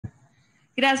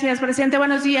Gracias, presidente.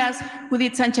 Buenos días.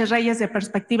 Judith Sánchez Reyes, de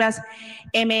Perspectivas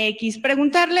MX.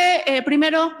 Preguntarle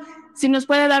primero si nos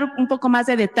puede dar un poco más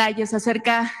de detalles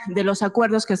acerca de los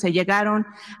acuerdos que se llegaron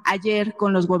ayer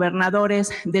con los gobernadores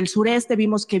del sureste.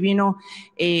 Vimos que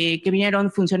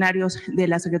vinieron funcionarios de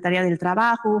la Secretaría del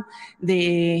Trabajo,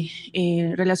 de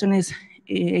Relaciones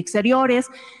Exteriores.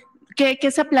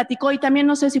 ¿Qué se platicó? Y también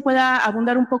no sé si pueda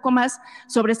abundar un poco más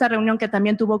sobre esta reunión que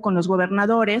también tuvo con los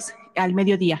gobernadores al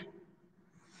mediodía.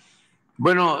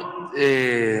 Bueno,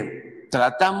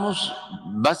 tratamos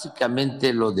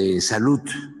básicamente lo de salud.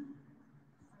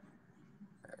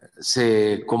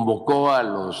 Se convocó a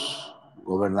los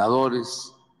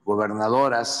gobernadores,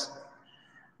 gobernadoras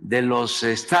de los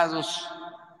estados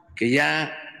que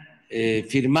ya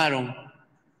firmaron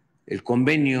el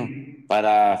convenio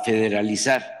para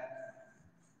federalizar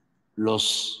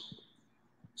los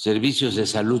servicios de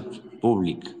salud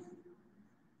pública,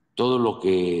 todo lo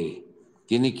que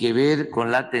tiene que ver con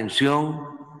la atención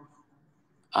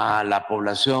a la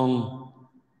población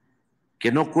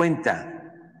que no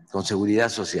cuenta con seguridad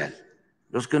social,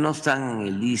 los que no están en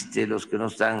el ISSSTE, los que no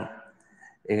están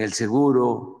en el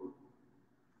seguro,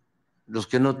 los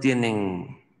que no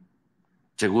tienen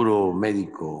seguro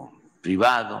médico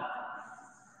privado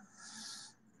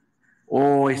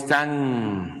o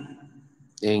están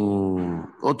en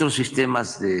otros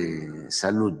sistemas de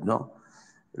salud, ¿no?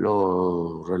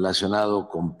 Lo relacionado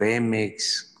con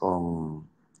Pemex, con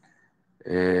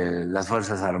las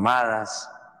Fuerzas Armadas.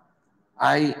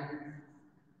 Hay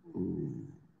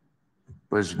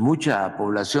pues mucha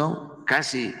población,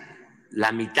 casi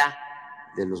la mitad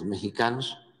de los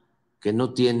mexicanos, que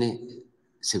no tiene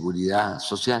seguridad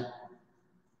social,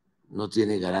 no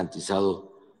tiene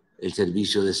garantizado el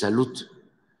servicio de salud.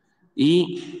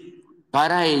 Y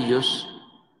para ellos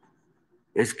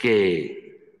es que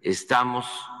estamos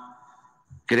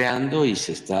creando y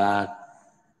se está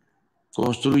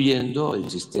construyendo el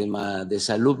sistema de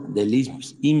salud del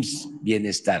IMSS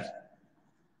Bienestar.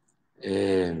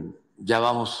 Ya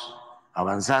vamos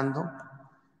avanzando,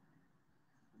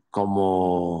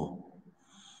 como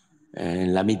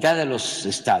en la mitad de los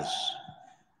estados.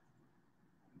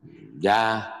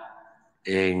 Ya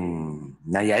en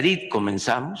Nayarit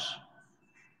comenzamos.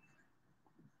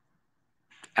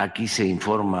 Aquí se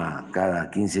informa cada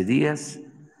 15 días.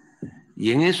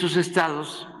 Y en esos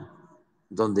estados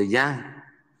donde ya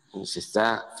se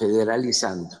está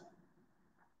federalizando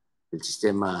el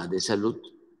sistema de salud,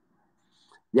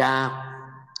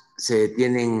 ya se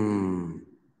tienen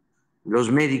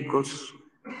los médicos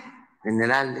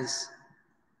generales,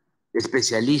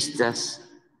 especialistas,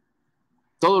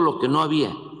 todo lo que no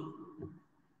había.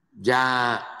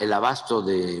 Ya el abasto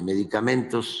de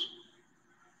medicamentos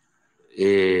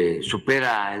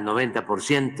supera el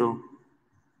 90%,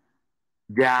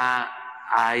 ya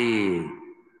hay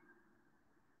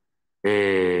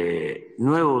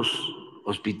nuevos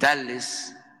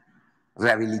hospitales,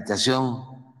 rehabilitación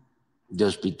de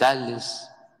hospitales,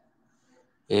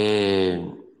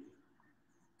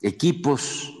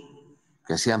 equipos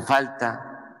que hacían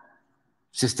falta,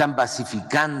 se están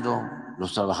basificando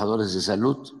los trabajadores de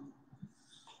salud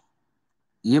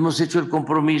y hemos hecho el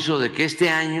compromiso de que este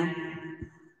año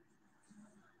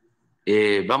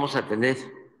vamos a tener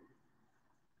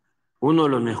uno de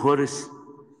los mejores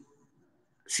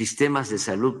sistemas de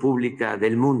salud pública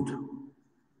del mundo.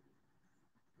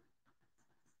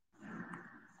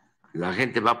 La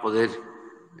gente va a poder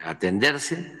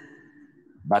atenderse,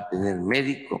 va a tener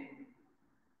médico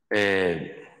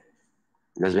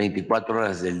las 24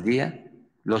 horas del día,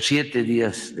 los 7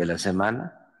 días de la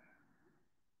semana,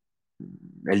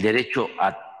 el derecho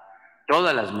a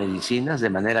todas las medicinas de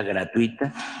manera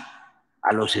gratuita,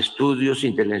 a los estudios,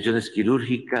 intervenciones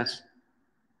quirúrgicas,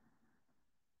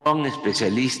 con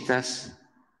especialistas.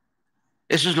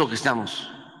 Eso es lo que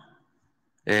estamos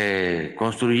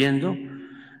construyendo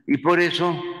y por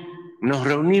eso nos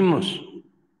reunimos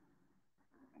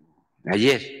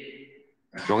ayer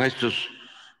con estos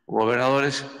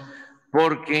gobernadores,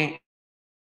 porque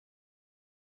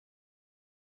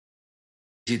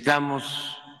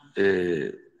necesitamos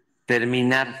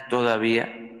terminar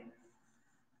todavía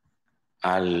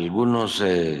algunos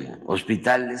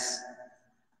hospitales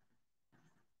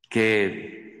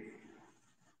que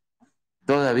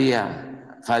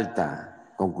todavía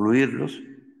falta concluirlos.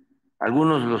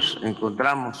 Algunos los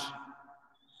encontramos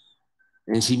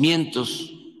en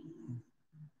cimientos,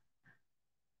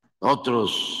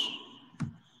 otros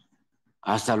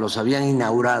hasta los habían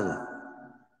inaugurado,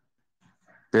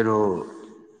 pero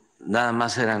nada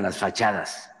más eran las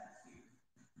fachadas.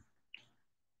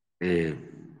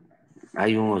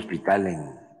 Hay un hospital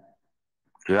en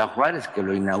Ciudad Juárez, que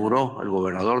lo inauguró el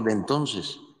gobernador de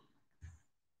entonces,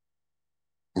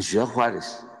 en Ciudad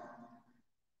Juárez.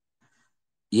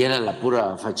 Y era la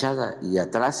pura fachada y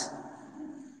atrás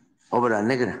obra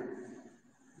negra.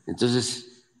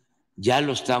 Entonces, ya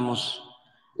lo estamos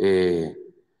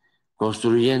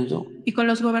construyendo. Y con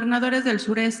los gobernadores del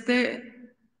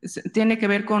sureste, ¿tiene que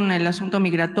ver con el asunto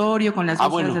migratorio, con las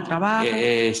búsquedas de trabajo?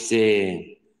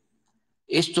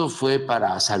 Esto fue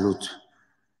para salud.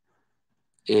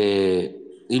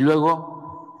 Y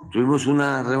luego tuvimos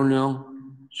una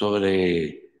reunión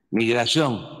sobre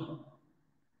migración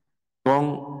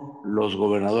con los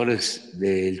gobernadores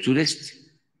del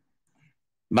sureste.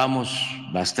 Vamos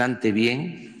bastante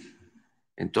bien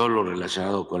en todo lo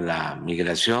relacionado con la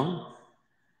migración.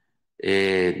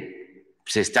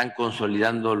 Se están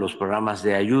consolidando los programas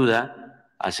de ayuda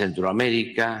a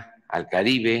Centroamérica, al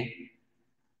Caribe,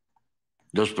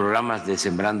 los programas de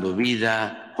Sembrando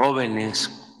Vida,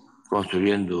 Jóvenes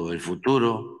Construyendo el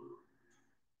Futuro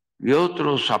y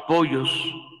otros apoyos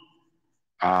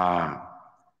a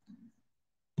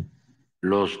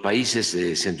los países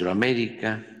de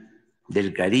Centroamérica,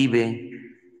 del Caribe.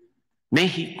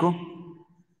 México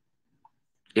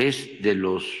es de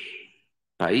los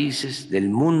países del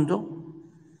mundo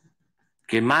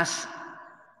que más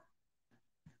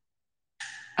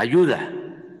ayuda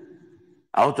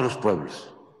a otros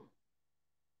pueblos.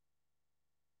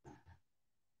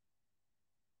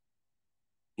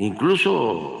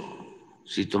 Incluso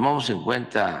si tomamos en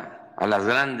cuenta a las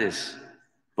grandes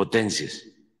potencias,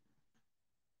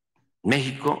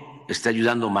 México está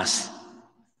ayudando más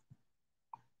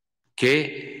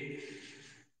que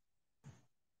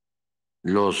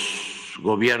los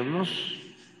gobiernos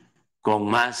con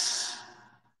más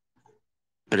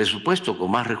presupuesto,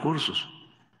 con más recursos.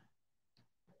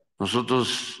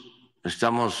 Nosotros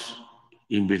estamos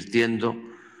invirtiendo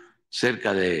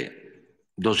cerca de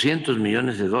 200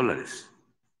 millones de dólares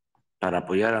para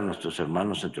apoyar a nuestros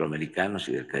hermanos centroamericanos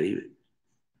y del Caribe.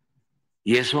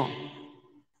 Y eso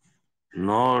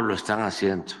no lo están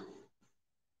haciendo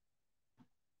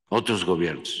otros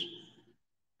gobiernos.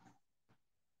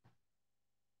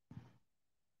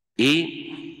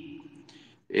 Y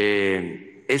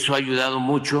eso ha ayudado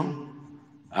mucho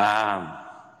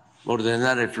a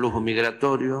ordenar el flujo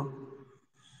migratorio.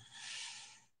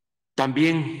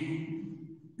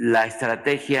 También la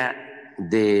estrategia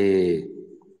de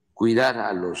cuidar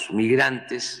a los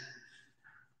migrantes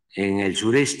en el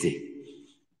sureste,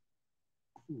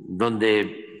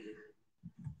 donde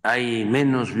hay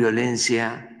menos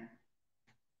violencia,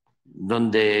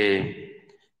 donde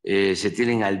se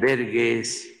tienen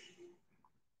albergues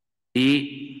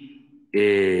y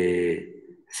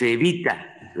se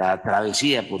evita la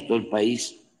travesía por todo el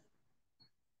país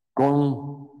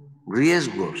con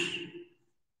riesgos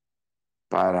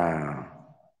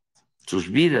para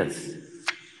sus vidas.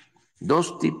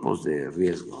 Dos tipos de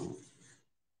riesgo.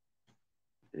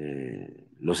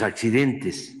 Los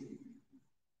accidentes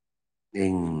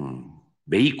en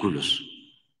vehículos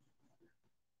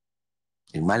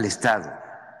en mal estado,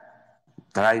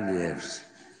 trailers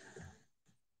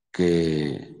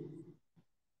que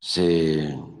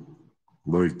se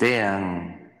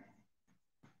voltean,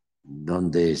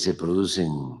 donde se producen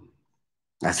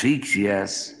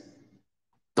asfixias,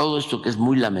 todo esto que es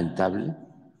muy lamentable,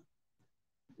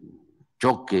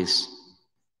 choques.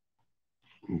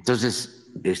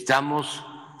 Entonces, estamos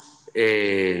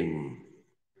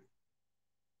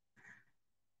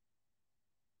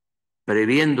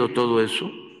previendo todo eso,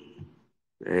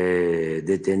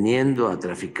 deteniendo a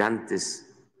traficantes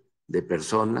de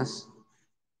personas,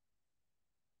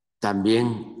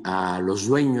 también a los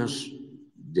dueños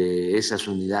de esas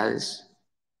unidades.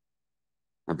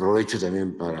 Aprovecho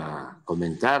también para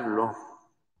comentarlo,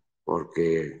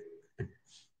 porque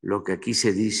lo que aquí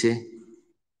se dice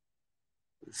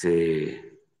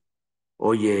se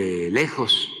oye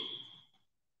lejos.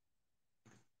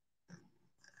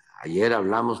 Ayer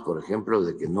hablamos, por ejemplo,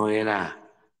 de que no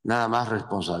era nada más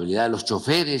responsabilidad de los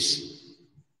choferes,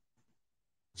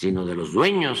 sino de los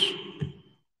dueños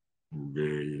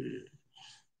de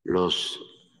los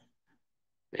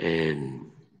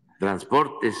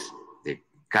transportes de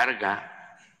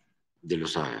carga, de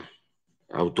los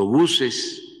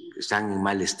autobuses que están en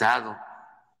mal estado.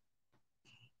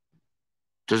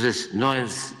 Entonces, no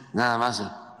es nada más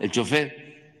el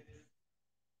chofer,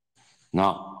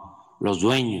 no, los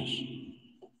dueños.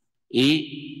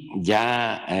 Y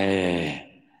ya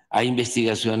hay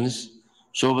investigaciones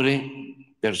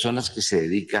sobre personas que se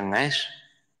dedican a eso,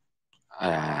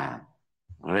 a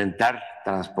rentar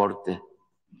transporte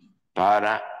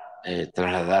para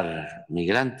trasladar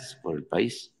migrantes por el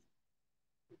país.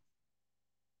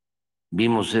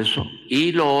 vimos eso.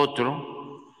 Y lo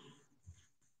otro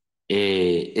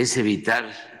es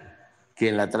evitar que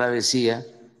en la travesía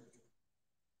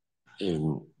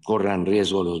corran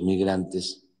riesgo los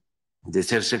migrantes de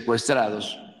ser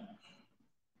secuestrados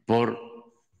por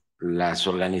las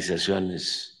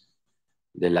organizaciones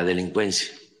de la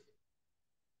delincuencia,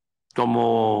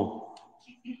 como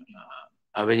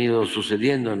ha venido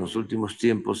sucediendo en los últimos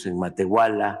tiempos en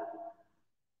Matehuala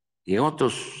y en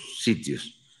otros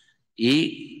sitios,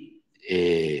 y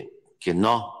que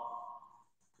no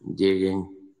lleguen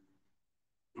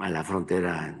a la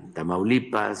frontera en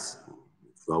Tamaulipas,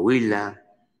 Coahuila,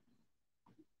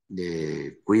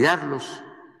 de cuidarlos.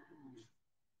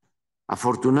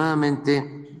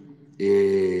 Afortunadamente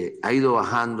ha ido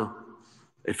bajando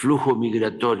el flujo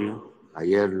migratorio,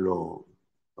 ayer lo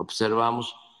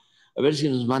observamos. A ver si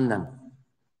nos mandan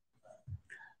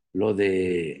lo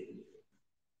de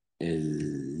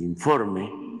el informe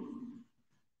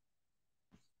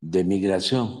de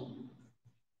migración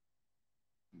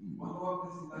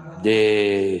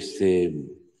de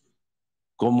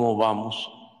cómo vamos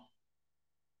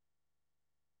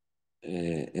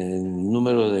en el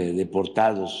número de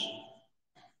deportados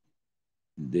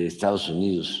de Estados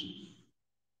Unidos.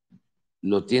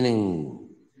 Lo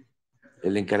tienen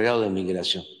el encargado de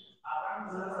migración.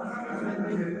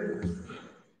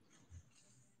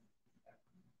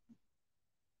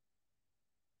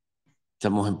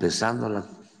 Estamos empezando la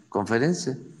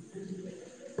conferencia.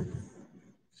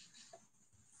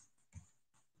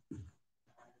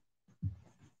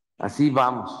 Así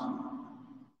vamos.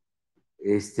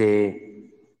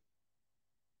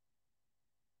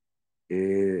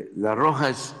 La roja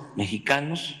es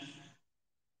mexicanos,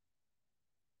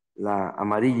 la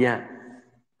amarilla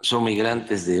son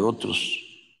migrantes de otros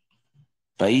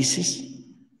países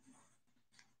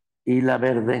y la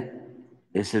verde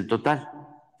es el total.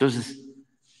 Entonces,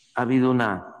 ha habido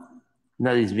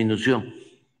una disminución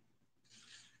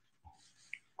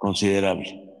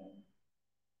considerable.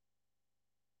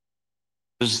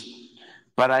 Entonces,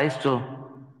 para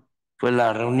esto fue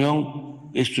la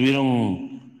reunión, estuvieron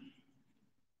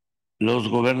los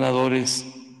gobernadores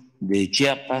de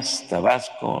Chiapas,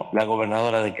 Tabasco, la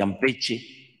gobernadora de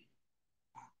Campeche,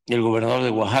 el gobernador de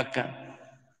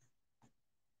Oaxaca,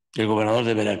 el gobernador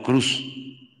de Veracruz.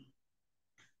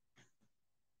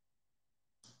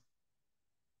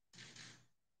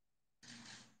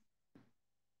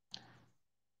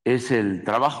 Es el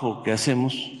trabajo que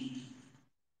hacemos.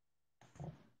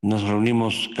 Nos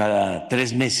reunimos cada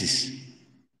 3 meses.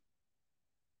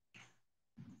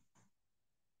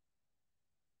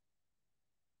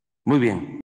 Muy bien.